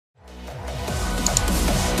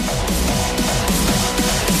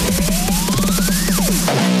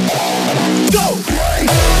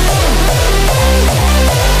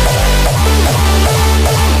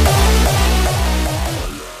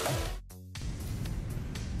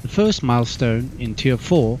first milestone in Tier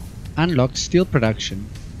 4 unlocks steel production,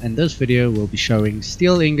 and this video will be showing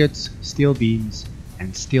steel ingots, steel beams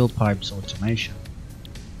and steel pipes automation.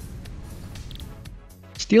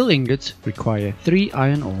 Steel ingots require 3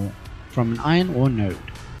 iron ore from an iron ore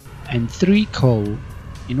node and 3 coal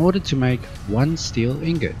in order to make 1 steel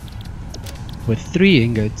ingot. With 3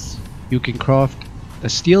 ingots you can craft a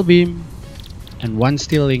steel beam and 1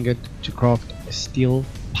 steel ingot to craft a steel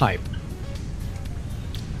pipe.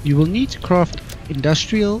 You will need to craft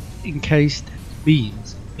industrial encased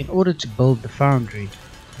beams in order to build the foundry.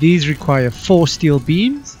 These require 4 steel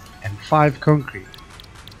beams and 5 concrete.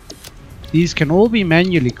 These can all be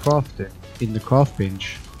manually crafted in the craft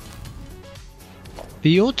bench.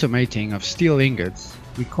 The automating of steel ingots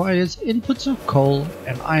requires inputs of coal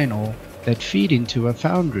and iron ore that feed into a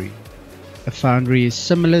foundry. A foundry is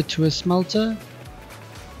similar to a smelter,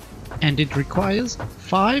 and it requires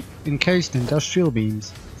 5 encased industrial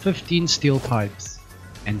beams, 15 steel pipes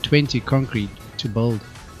and 20 concrete to build.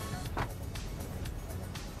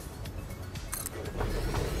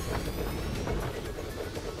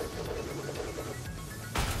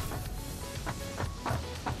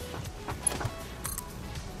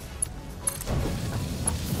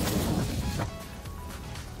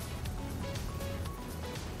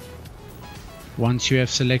 Once you have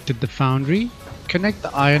selected the foundry, connect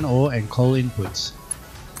the iron ore and coal inputs.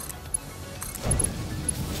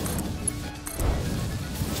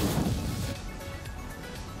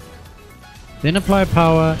 Then apply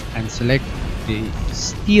power and select the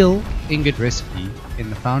steel ingot recipe in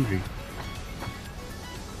the foundry.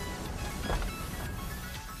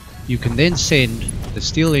 You can then send the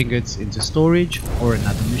steel ingots into storage or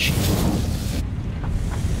another machine.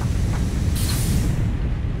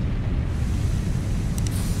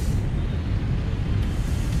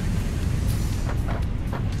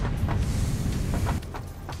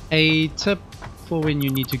 A tip for when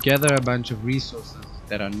you need to gather a bunch of resources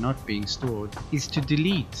that are not being stored is to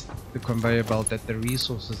delete the conveyor belt that the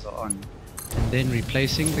resources are on and then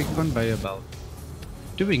replacing the conveyor belt.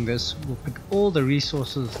 Doing this will put all the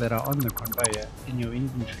resources that are on the conveyor in your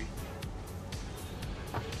inventory.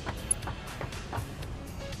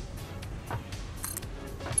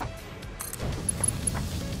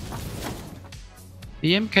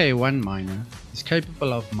 The MK1 miner is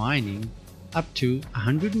capable of mining up to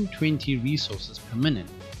 120 resources per minute,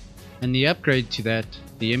 and the upgrade to that,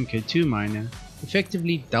 the MK2 miner,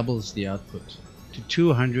 effectively doubles the output to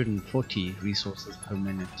 240 resources per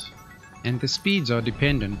minute, and the speeds are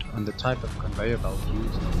dependent on the type of conveyor belt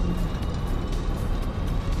used.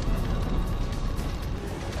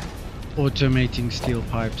 Automating steel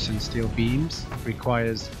pipes and steel beams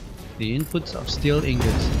requires the inputs of steel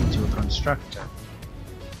ingots into a constructor.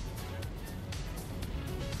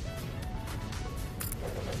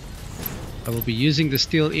 I will be using the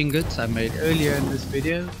steel ingots I made earlier in this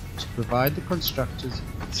video to provide the constructors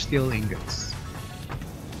with steel ingots.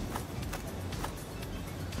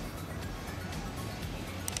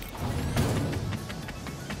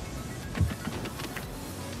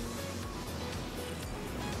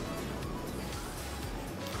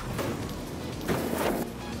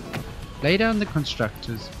 Lay down the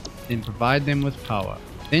constructors, then provide them with power.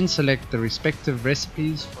 Then select the respective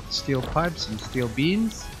recipes for the steel pipes and steel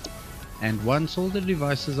beams. And once all the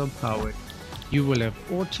devices are powered, you will have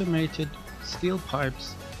automated steel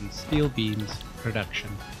pipes and steel beams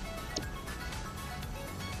production.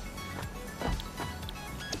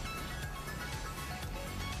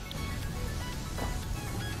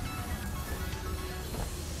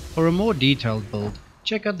 For a more detailed build,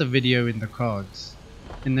 check out the video in the cards.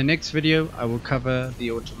 In the next video, I will cover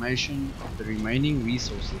the automation of the remaining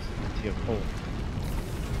resources in Tier 4.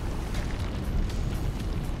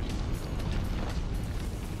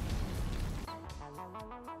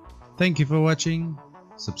 Thank you for watching.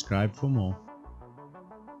 Subscribe for more.